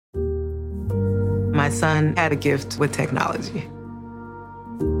my son had a gift with technology.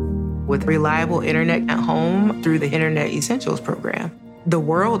 With reliable internet at home through the Internet Essentials program, the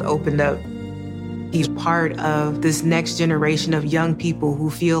world opened up. He's part of this next generation of young people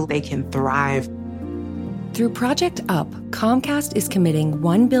who feel they can thrive. Through Project UP, Comcast is committing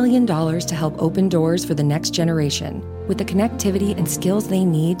 $1 billion to help open doors for the next generation with the connectivity and skills they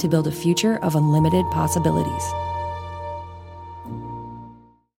need to build a future of unlimited possibilities.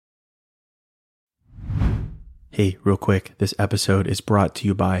 Hey, real quick, this episode is brought to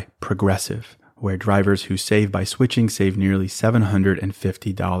you by Progressive, where drivers who save by switching save nearly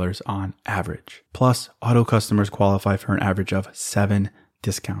 $750 on average. Plus, auto customers qualify for an average of 7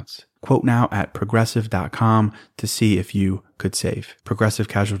 discounts. Quote now at progressive.com to see if you could save. Progressive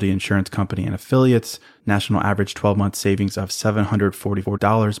Casualty Insurance Company and Affiliates. National average 12-month savings of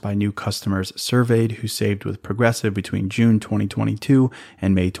 $744 by new customers surveyed who saved with Progressive between June 2022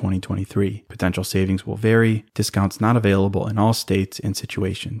 and May 2023. Potential savings will vary. Discounts not available in all states and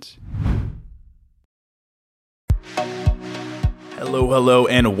situations. Hello,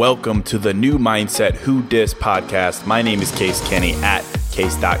 and welcome to the New Mindset Who Dis podcast. My name is Case Kenny at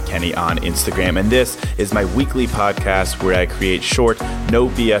Case.Kenny on Instagram, and this is my weekly podcast where I create short, no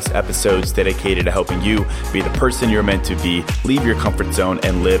BS episodes dedicated to helping you be the person you're meant to be, leave your comfort zone,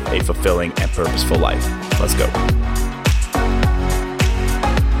 and live a fulfilling and purposeful life. Let's go.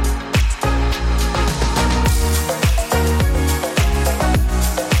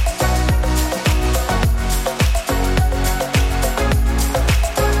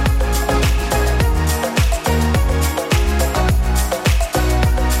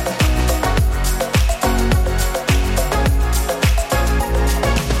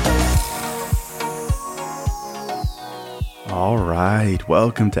 All right,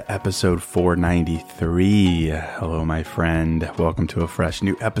 welcome to episode 493. Hello, my friend. Welcome to a fresh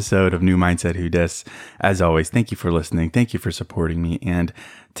new episode of New Mindset Who Dis. As always, thank you for listening. Thank you for supporting me. And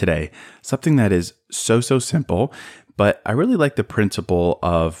today, something that is so simple, but I really like the principle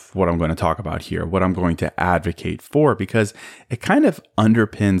of what I'm going to talk about here, what I'm going to advocate for, because it kind of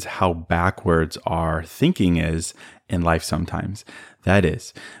underpins how backwards our thinking is in life sometimes. That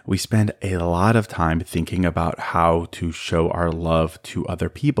is, we spend a lot of time thinking about how to show our love to other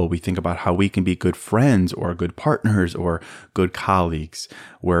people. We think about how we can be good friends or good partners or good colleagues.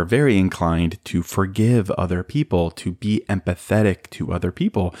 We're very inclined to forgive other people, to be empathetic to other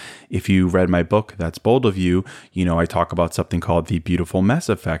people. If you read my book, That's Bold of You, you know I talk about something called the beautiful mess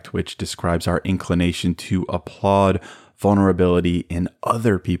effect, which describes our inclination to applaud vulnerability in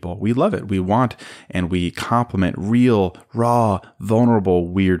other people. We love it. We want and we compliment real, raw, vulnerable,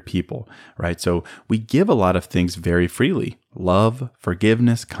 weird people, right? So we give a lot of things very freely. Love,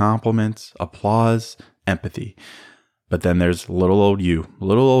 forgiveness, compliments, applause, empathy. But then there's little old you,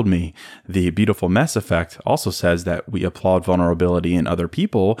 little old me. The beautiful mess effect also says that we applaud vulnerability in other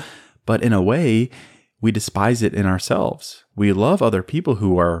people, but in a way, we despise it in ourselves. We love other people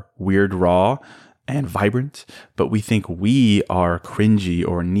who are weird, raw, and vibrant, but we think we are cringy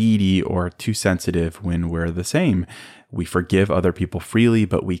or needy or too sensitive when we're the same. We forgive other people freely,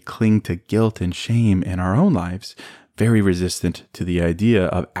 but we cling to guilt and shame in our own lives, very resistant to the idea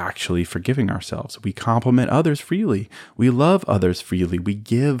of actually forgiving ourselves. We compliment others freely. We love others freely. We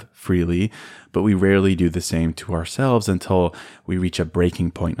give freely, but we rarely do the same to ourselves until we reach a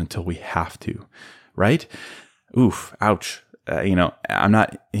breaking point, until we have to, right? Oof, ouch. I'm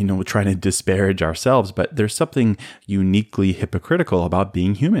not, trying to disparage ourselves, but there's something uniquely hypocritical about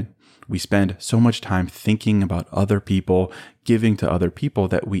being human. We spend so much time thinking about other people, giving to other people,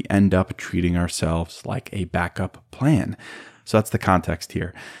 that we end up treating ourselves like a backup plan. So that's the context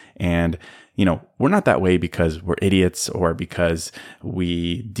here. And, we're not that way because we're idiots or because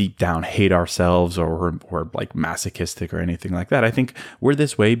we deep down hate ourselves or we're like masochistic or anything like that. I think we're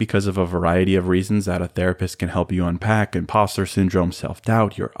this way because of a variety of reasons that a therapist can help you unpack: imposter syndrome,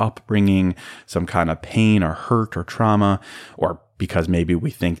 self-doubt, your upbringing, some kind of pain or hurt or trauma, or because maybe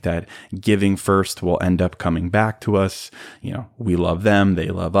we think that giving first will end up coming back to us. We love them, they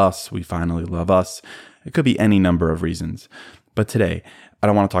love us, we finally love us. It could be any number of reasons. But today, I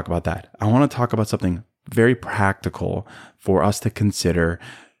don't want to talk about that. I want to talk about something very practical for us to consider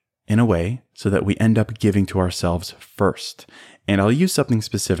in a way so that we end up giving to ourselves first. And I'll use something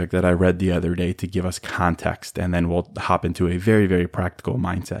specific that I read the other day to give us context, and then we'll hop into a very, very practical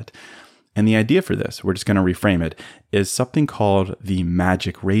mindset. And the idea for this, we're just going to reframe it, is something called the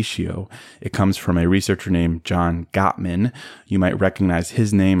magic ratio. It comes from a researcher named John Gottman. You might recognize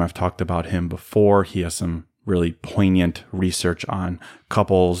his name. I've talked about him before. He has some really poignant research on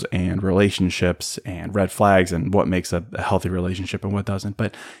couples and relationships and red flags and what makes a healthy relationship and what doesn't.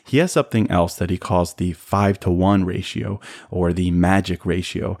 But he has something else that he calls the 5-to-1 ratio, or the magic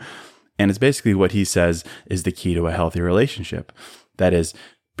ratio. And it's basically what he says is the key to a healthy relationship. That is,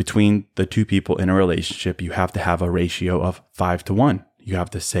 between the two people in a relationship, you have to have a ratio of 5-to-1. You have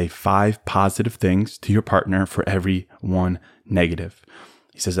to say 5 positive things to your partner for every 1 negative.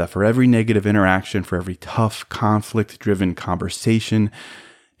 He says that for every negative interaction, for every tough, conflict-driven conversation,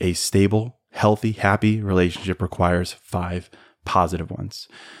 a stable, healthy, happy relationship requires 5 positive ones.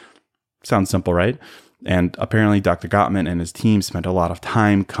 Sounds simple, right? And apparently Dr. Gottman and his team spent a lot of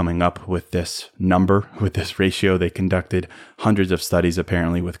time coming up with this number, with this ratio. They conducted hundreds of studies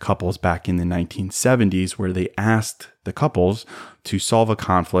apparently with couples back in the 1970s, where they asked the couples to solve a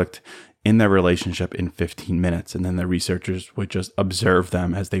conflict in their relationship in 15 minutes. And then the researchers would just observe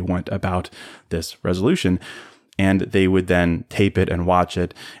them as they went about this resolution. And they would then tape it and watch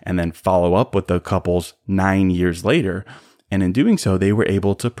it and then follow up with the couples 9 years later. And in doing so, they were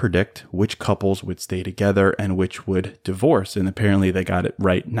able to predict which couples would stay together and which would divorce. And apparently they got it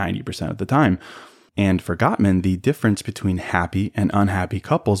right 90% of the time. And for Gottman, the difference between happy and unhappy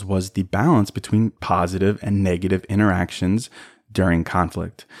couples was the balance between positive and negative interactions during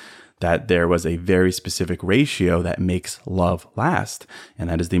conflict. That there was a very specific ratio that makes love last.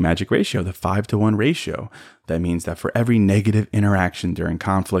 And that is the magic ratio, the 5-to-1 ratio. That means that for every negative interaction during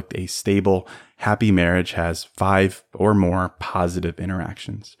conflict, a stable, happy marriage has 5 or more positive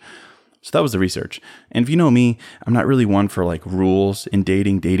interactions. So that was the research. And if you know me, I'm not really one for like rules in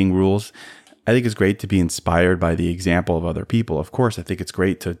dating rules. I think it's great to be inspired by the example of other people. Of course, I think it's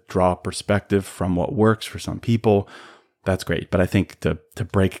great to draw perspective from what works for some people. That's great. But I think to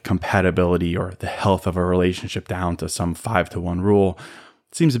break compatibility or the health of a relationship down to some 5-to-1 rule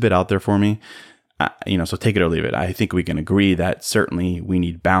seems a bit out there for me. So take it or leave it. I think we can agree that certainly we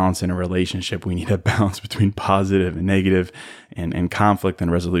need balance in a relationship. We need a balance between positive and negative and conflict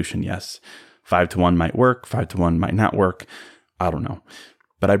and resolution. Yes, 5-to-1 might work. 5-to-1 might not work. I don't know.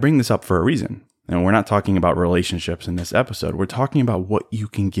 But I bring this up for a reason. And we're not talking about relationships in this episode. We're talking about what you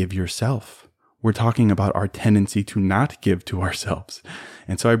can give yourself. We're talking about our tendency to not give to ourselves.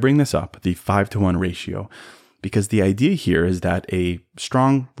 And so I bring this up, the 5-to-1 ratio, because the idea here is that a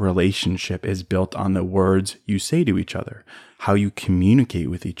strong relationship is built on the words you say to each other, how you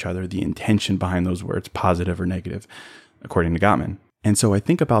communicate with each other, the intention behind those words, positive or negative, according to Gottman. And so I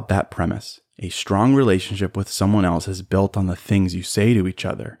think about that premise. A strong relationship with someone else is built on the things you say to each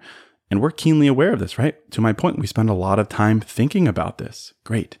other. And we're keenly aware of this, right? To my point, we spend a lot of time thinking about this.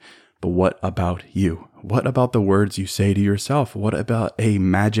 Great. But what about you? What about the words you say to yourself? What about a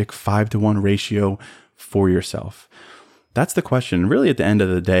magic 5-to-1 ratio for yourself? That's the question. Really, at the end of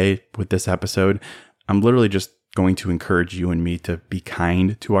the day with this episode, I'm literally just going to encourage you and me to be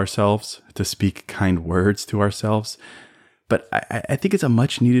kind to ourselves, to speak kind words to ourselves. But I think it's a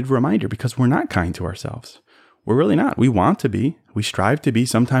much needed reminder because we're not kind to ourselves. We're really not. We want to be. We strive to be.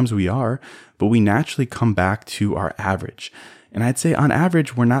 Sometimes we are, but we naturally come back to our average. And I'd say on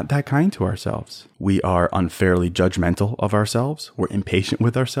average, we're not that kind to ourselves. We are unfairly judgmental of ourselves. We're impatient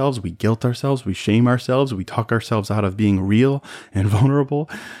with ourselves. We guilt ourselves. We shame ourselves. We talk ourselves out of being real and vulnerable.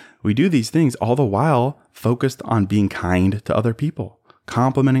 We do these things all the while focused on being kind to other people,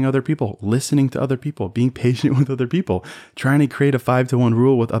 complimenting other people, listening to other people, being patient with other people, trying to create a 5-to-1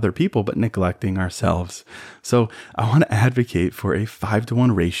 rule with other people, but neglecting ourselves. So I want to advocate for a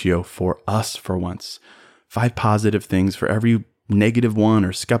 5-to-1 ratio for us for once. 5 positive things for every negative one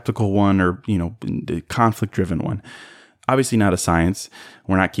or skeptical one or, conflict-driven one. Obviously not a science.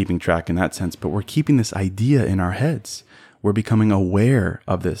 We're not keeping track in that sense, but we're keeping this idea in our heads. We're becoming aware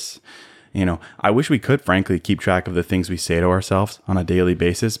of this. I wish we could, frankly, keep track of the things we say to ourselves on a daily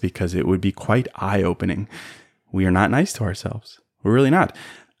basis because it would be quite eye-opening. We are not nice to ourselves. We're really not.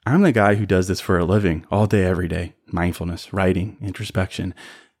 I'm the guy who does this for a living all day, every day. Mindfulness, writing, introspection.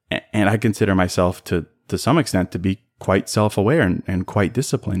 And I consider myself to some extent to be quite self-aware and quite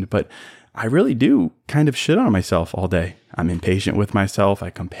disciplined, but I really do kind of shit on myself all day. I'm impatient with myself.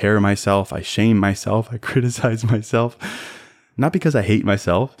 I compare myself. I shame myself. I criticize myself. Not because I hate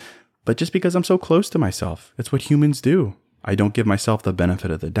myself, but just because I'm so close to myself. It's what humans do. I don't give myself the benefit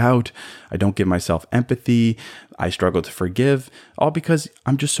of the doubt. I don't give myself empathy. I struggle to forgive, all because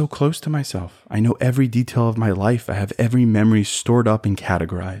I'm just so close to myself. I know every detail of my life. I have every memory stored up and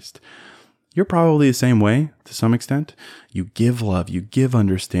categorized. You're probably the same way to some extent. You give love, you give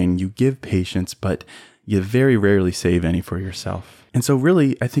understanding, you give patience, but you very rarely save any for yourself. And so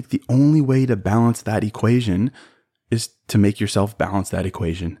really, I think the only way to balance that equation is to make yourself balance that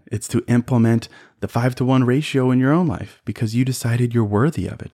equation. It's to implement the 5-to-1 ratio in your own life because you decided you're worthy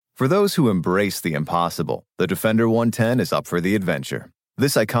of it. For those who embrace the impossible, the Defender 110 is up for the adventure.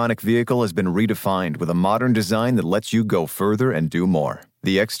 This iconic vehicle has been redefined with a modern design that lets you go further and do more.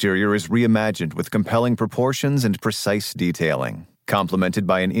 The exterior is reimagined with compelling proportions and precise detailing, complemented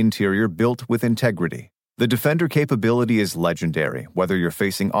by an interior built with integrity. The Defender capability is legendary. Whether you're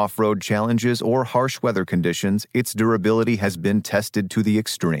facing off-road challenges or harsh weather conditions, its durability has been tested to the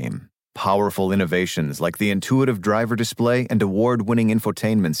extreme. Powerful innovations like the intuitive driver display and award-winning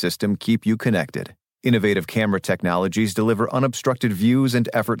infotainment system keep you connected. Innovative camera technologies deliver unobstructed views and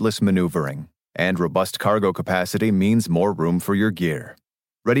effortless maneuvering. And robust cargo capacity means more room for your gear.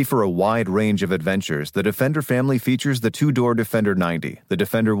 Ready for a wide range of adventures, the Defender family features the 2-door Defender 90, the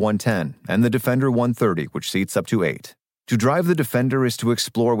Defender 110, and the Defender 130, which seats up to 8. To drive the Defender is to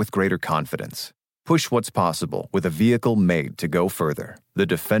explore with greater confidence. Push what's possible with a vehicle made to go further. The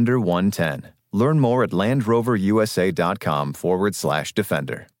Defender 110. Learn more at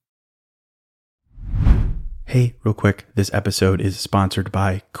LandRoverUSA.com/Defender. Hey, real quick, this episode is sponsored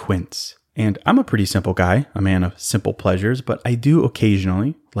by Quince. And I'm a pretty simple guy, a man of simple pleasures, but I do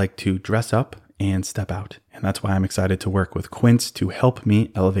occasionally like to dress up and step out. And that's why I'm excited to work with Quince to help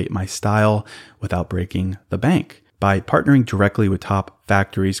me elevate my style without breaking the bank. By partnering directly with top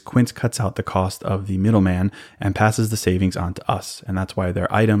factories, Quince cuts out the cost of the middleman and passes the savings on to us. And that's why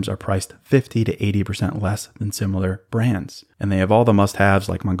their items are priced 50 to 80% less than similar brands. And they have all the must-haves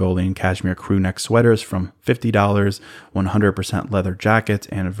like Mongolian cashmere crew neck sweaters from $50, 100% leather jackets,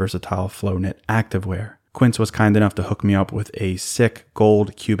 and versatile flow knit activewear. Quince was kind enough to hook me up with a sick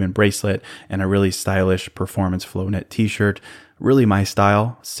gold Cuban bracelet and a really stylish performance flow knit t-shirt. Really my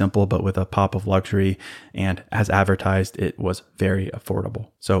style, simple but with a pop of luxury, and as advertised, it was very affordable.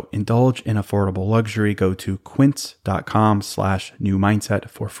 So indulge in affordable luxury. Go to quince.com/new mindset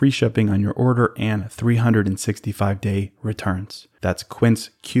for free shipping on your order and 365-day returns. That's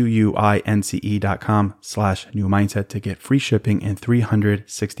Quince, QUINCE.com/new mindset to get free shipping and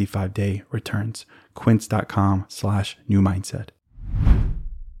 365-day returns. Quince.com/new mindset.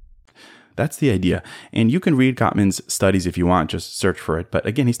 That's the idea. And you can read Gottman's studies if you want, just search for it. But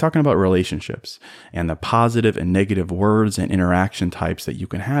again, he's talking about relationships and the positive and negative words and interaction types that you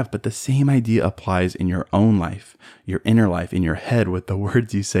can have. But the same idea applies in your own life, your inner life, in your head, with the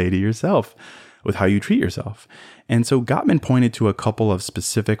words you say to yourself, with how you treat yourself. And so Gottman pointed to a couple of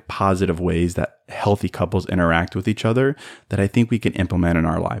specific positive ways that healthy couples interact with each other that I think we can implement in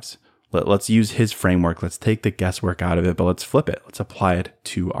our lives. Let's use his framework. Let's take the guesswork out of it, but let's flip it. Let's apply it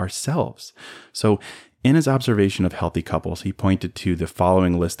to ourselves. So in his observation of healthy couples, he pointed to the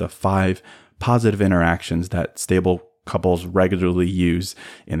following list of 5 positive interactions that stable couples regularly use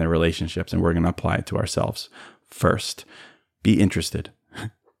in their relationships, and we're going to apply it to ourselves. First, be interested.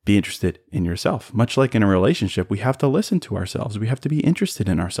 Be interested in yourself. Much like in a relationship, we have to listen to ourselves. We have to be interested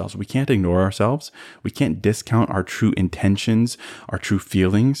in ourselves. We can't ignore ourselves. We can't discount our true intentions, our true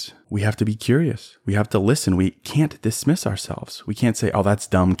feelings. We have to be curious. We have to listen. We can't dismiss ourselves. We can't say, oh, that's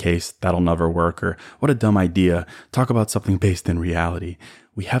dumb case. That'll never work. Or what a dumb idea. Talk about something based in reality.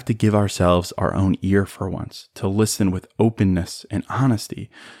 We have to give ourselves our own ear for once, to listen with openness and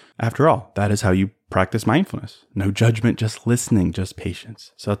honesty. After all, that is how you practice mindfulness. No judgment, just listening, just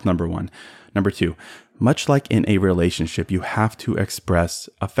patience. So that's number 1. Number 2, much like in a relationship, you have to express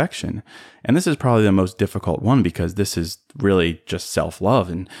affection. And this is probably the most difficult one because this is really just self-love.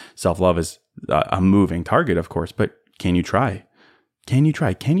 And self-love is a moving target, of course, but can you try? Can you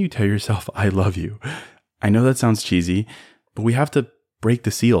try? Can you tell yourself, I love you? I know that sounds cheesy, but we have to break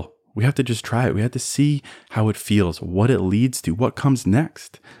the seal. We have to just try it. We have to see how it feels, what it leads to, what comes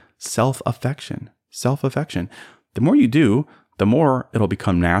next. Self-affection. The more you do, the more it'll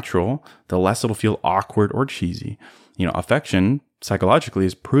become natural, the less it'll feel awkward or cheesy. Affection psychologically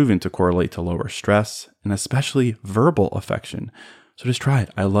is proven to correlate to lower stress and especially verbal affection. So just try it.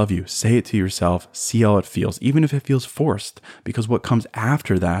 I love you. Say it to yourself. See how it feels, even if it feels forced, because what comes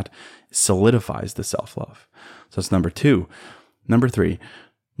after that solidifies the self-love. So that's number 2. Number 3,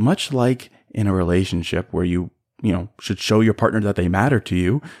 much like in a relationship where you should show your partner that they matter to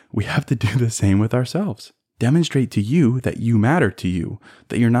you, we have to do the same with ourselves. Demonstrate to you that you matter to you,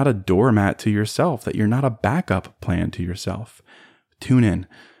 that you're not a doormat to yourself, that you're not a backup plan to yourself. Tune in.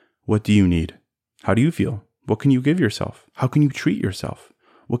 What do you need? How do you feel? What can you give yourself? How can you treat yourself?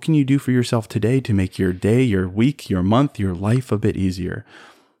 What can you do for yourself today to make your day, your week, your month, your life a bit easier?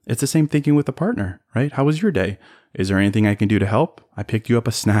 It's the same thinking with a partner, right? How was your day? Is there anything I can do to help? I picked you up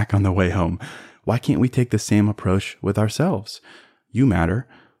a snack on the way home. Why can't we take the same approach with ourselves? You matter,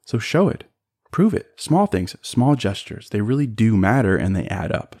 so show it. Prove it. Small things, small gestures, they really do matter and they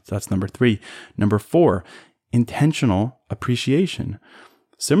add up. So that's number 3. Number 4, intentional appreciation.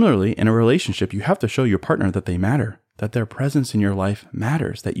 Similarly, in a relationship, you have to show your partner that they matter, that their presence in your life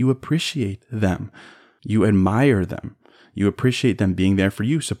matters, that you appreciate them, you admire them, you appreciate them being there for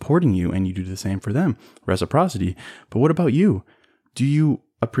you, supporting you, and you do the same for them. Reciprocity. But what about you? Do you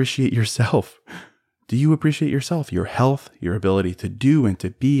appreciate yourself? Do you appreciate yourself, your health, your ability to do and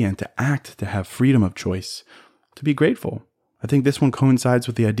to be and to act, to have freedom of choice, to be grateful? I think this one coincides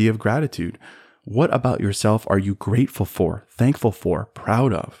with the idea of gratitude. What about yourself are you grateful for, thankful for,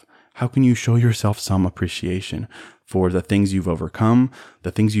 proud of? How can you show yourself some appreciation for the things you've overcome,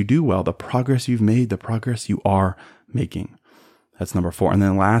 the things you do well, the progress you've made, the progress you are making? That's number 4. And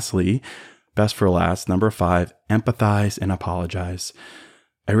then lastly, best for last, number 5, empathize and apologize.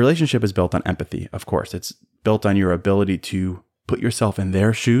 A relationship is built on empathy, of course. It's built on your ability to put yourself in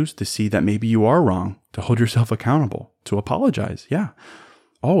their shoes, to see that maybe you are wrong, to hold yourself accountable, to apologize. Yeah,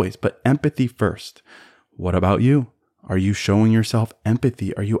 always, but empathy first. What about you? Are you showing yourself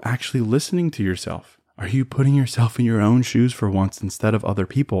empathy? Are you actually listening to yourself? Are you putting yourself in your own shoes for once instead of other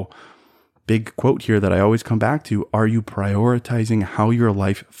people? Big quote here that I always come back to. Are you prioritizing how your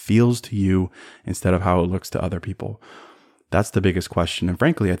life feels to you instead of how it looks to other people? That's the biggest question. And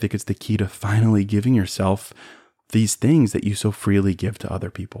frankly, I think it's the key to finally giving yourself these things that you so freely give to other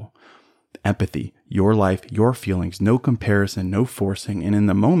people. Empathy, your life, your feelings, no comparison, no forcing. And in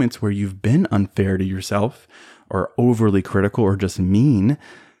the moments where you've been unfair to yourself or overly critical or just mean,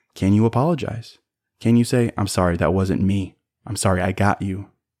 can you apologize? Can you say, I'm sorry, that wasn't me. I'm sorry, I got you.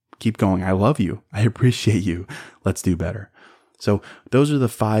 Keep going. I love you. I appreciate you. Let's do better. So those are the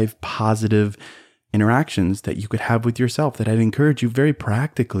 5 positive interactions that you could have with yourself that I'd encourage you very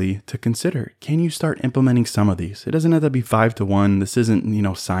practically to consider. Can you start implementing some of these? It doesn't have to be 5 to 1. This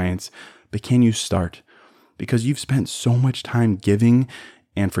isn't, science, but can you start? Because you've spent so much time giving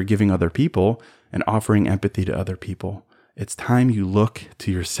and forgiving other people and offering empathy to other people. It's time you look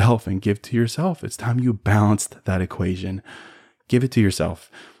to yourself and give to yourself. It's time you balanced that equation. Give it to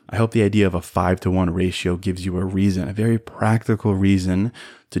yourself. I hope the idea of a 5 to 1 ratio gives you a reason, a very practical reason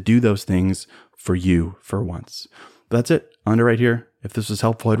to do those things for you for once. But that's it. I'll end it right here. If this was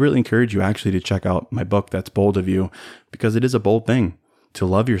helpful, I'd really encourage you actually to check out my book, That's Bold of You, because it is a bold thing to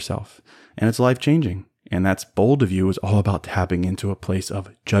love yourself and it's life-changing. And That's Bold of You is all about tapping into a place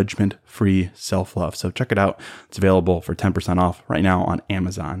of judgment-free self-love. So check it out. It's available for 10% off right now on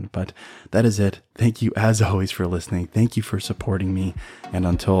Amazon. But that is it. Thank you as always for listening. Thank you for supporting me. And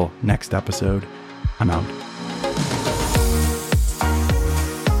until next episode, I'm out.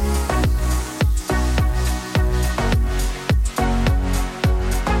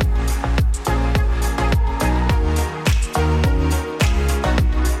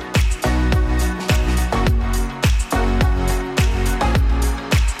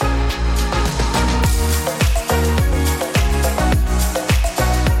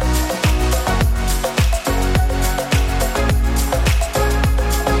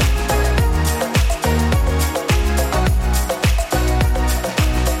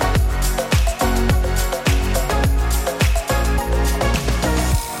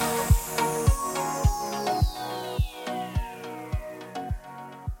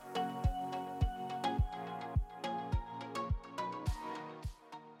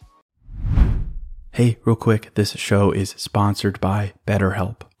 Hey, real quick, this show is sponsored by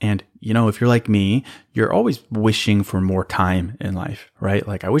BetterHelp. And, if you're like me, you're always wishing for more time in life, right?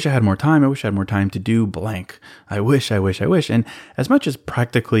 Like, I wish I had more time. I wish I had more time to do blank. I wish. And as much as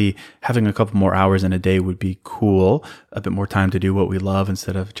practically having a couple more hours in a day would be cool, a bit more time to do what we love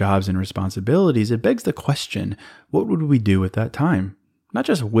instead of jobs and responsibilities, it begs the question, what would we do with that time? Not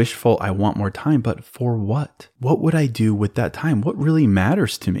just wishful, I want more time, but for what? What would I do with that time? What really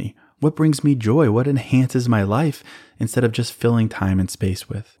matters to me? What brings me joy? What enhances my life instead of just filling time and space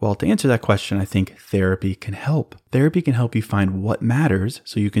with? Well, to answer that question, I think therapy can help. Therapy can help you find what matters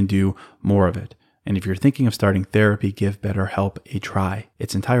so you can do more of it. And if you're thinking of starting therapy, give BetterHelp a try.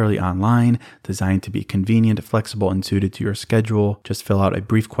 It's entirely online, designed to be convenient, flexible, and suited to your schedule. Just fill out a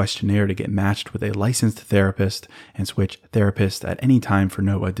brief questionnaire to get matched with a licensed therapist and switch therapists at any time for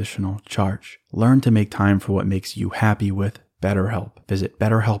no additional charge. Learn to make time for what makes you happy with BetterHelp. Visit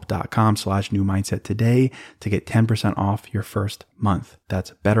betterhelp.com/newmindset today to get 10% off your first month.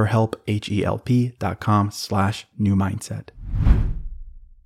 That's betterhelp, HELP.com/newmindset.